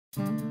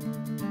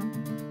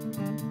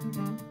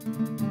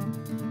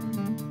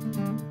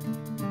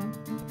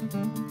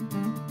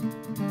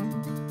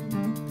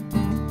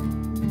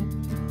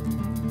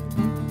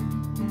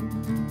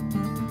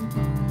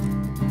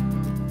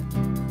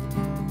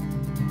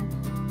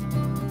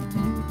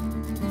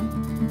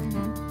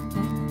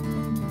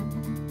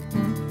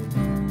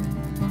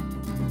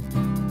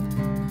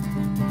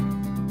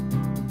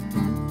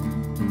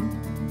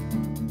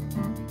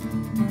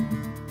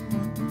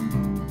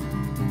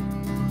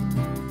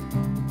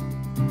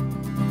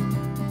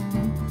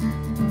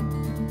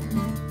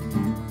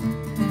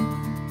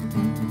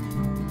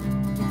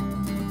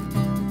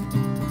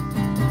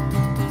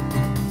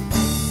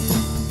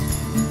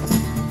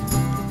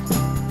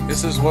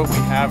This is what we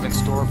have in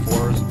store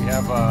for us. We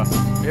have a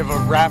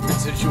rapid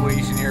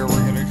situation here we're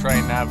going to try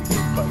and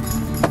navigate, but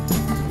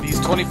these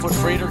 20-foot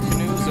freighter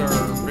canoes are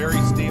very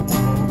stable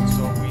boats,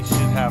 so we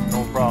should have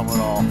no problem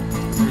at all.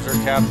 Here's our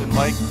captain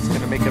Mike. He's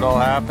going to make it all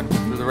happen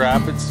through the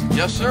rapids.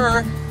 Yes,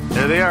 sir.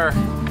 There they are.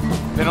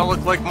 They don't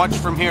look like much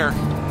from here.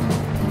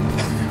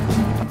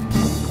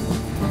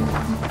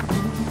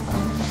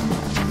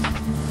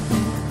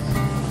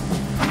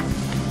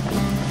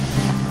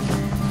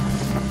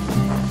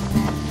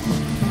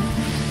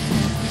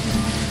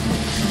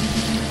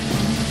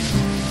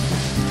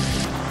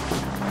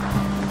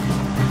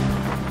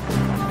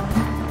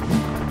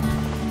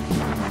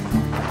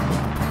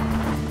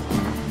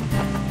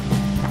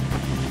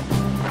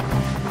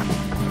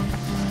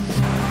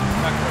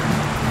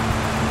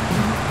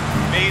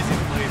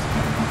 Amazing place,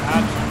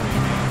 absolutely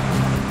amazing.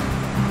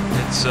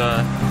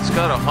 It's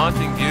got a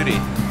haunting beauty,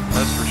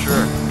 that's for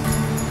sure.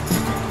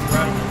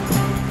 Incredible.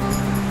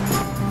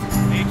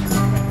 Nature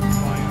and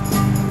flying.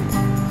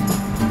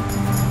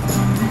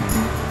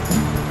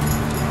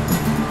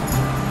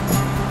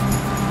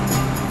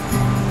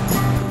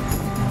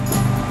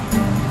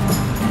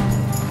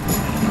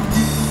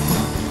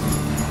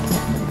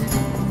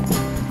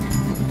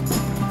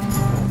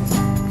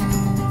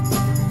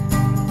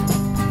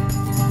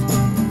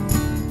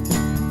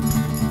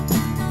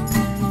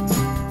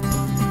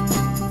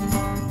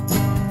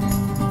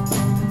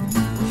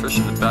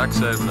 Fishing the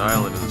backside of an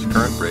island in this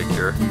current break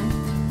here,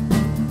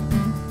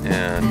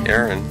 and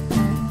Aaron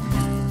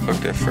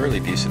hooked a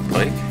fairly decent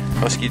pike,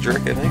 husky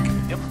jerk, I think.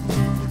 Yep.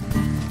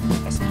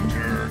 Husky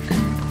jerk.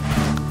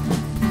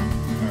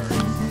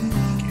 Alright,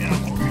 get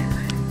him over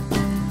here.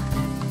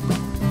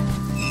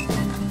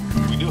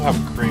 We do have a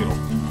cradle,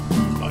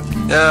 but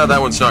Yeah, that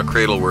one's not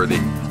cradle worthy.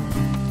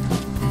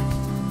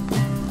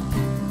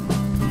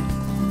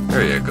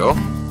 There you go.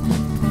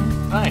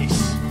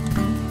 nice.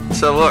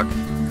 Let's have a look.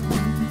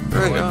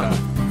 There you go.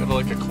 Got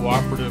like a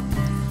cooperative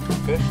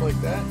fish like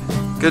that.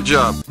 Good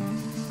job.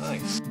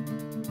 Nice.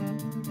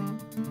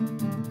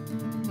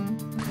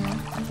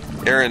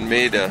 Aaron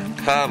made a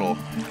paddle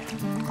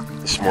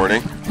this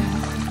morning.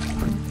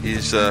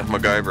 He's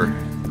MacGyver.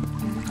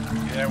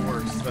 Yeah, it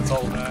works. That's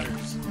all that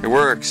matters. It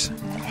works.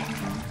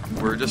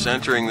 We're just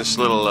entering this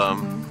little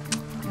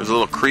there's a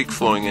little creek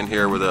flowing in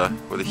here with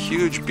a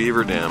huge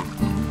beaver dam.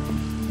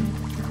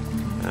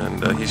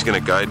 And he's gonna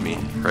guide me,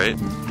 right?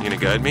 You gonna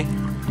guide me?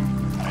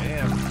 I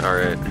am.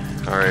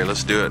 All right,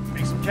 let's do it.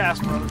 Make some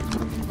cast, brother.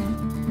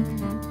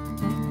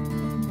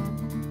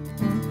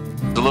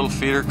 There's a little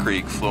feeder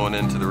creek flowing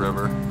into the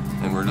river,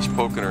 and we're just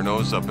poking our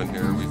nose up in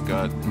here. We've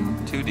got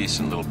 2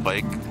 decent little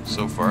pike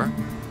so far,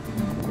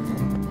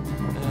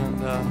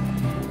 and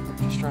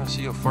just trying to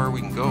see how far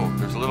we can go.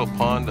 There's a little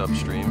pond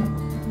upstream,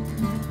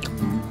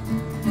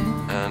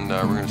 and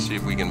we're gonna see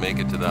if we can make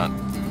it to that.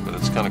 But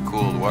it's kind of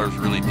cool. The water's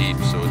really deep,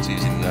 so it's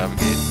easy to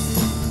navigate.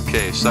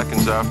 Okay,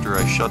 seconds after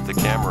I shut the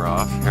camera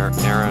off,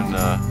 Aaron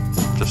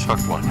just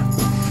hooked one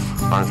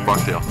on his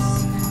bucktail.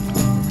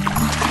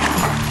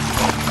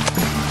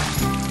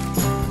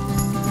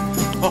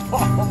 Oh,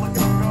 look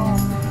at him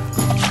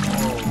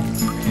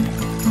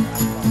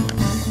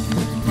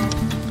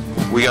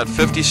go. We got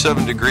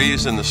 57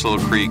 degrees in this little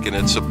creek, and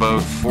it's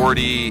about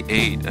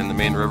 48 in the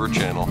main river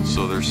channel,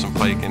 so there's some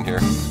pike in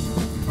here.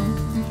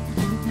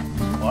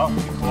 Wow,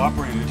 we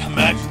cooperated.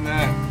 Imagine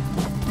that.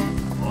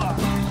 Wow.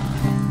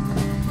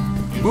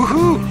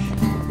 Woohoo!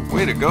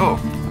 Way to go.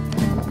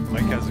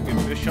 Mike has a good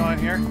fish on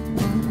here.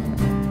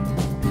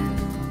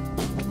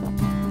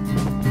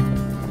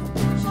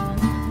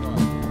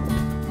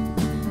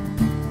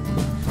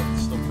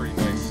 It's still pretty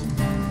nice.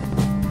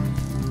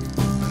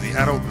 The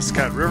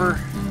Attawapiskat River.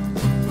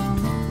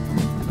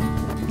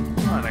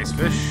 Oh, nice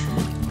fish.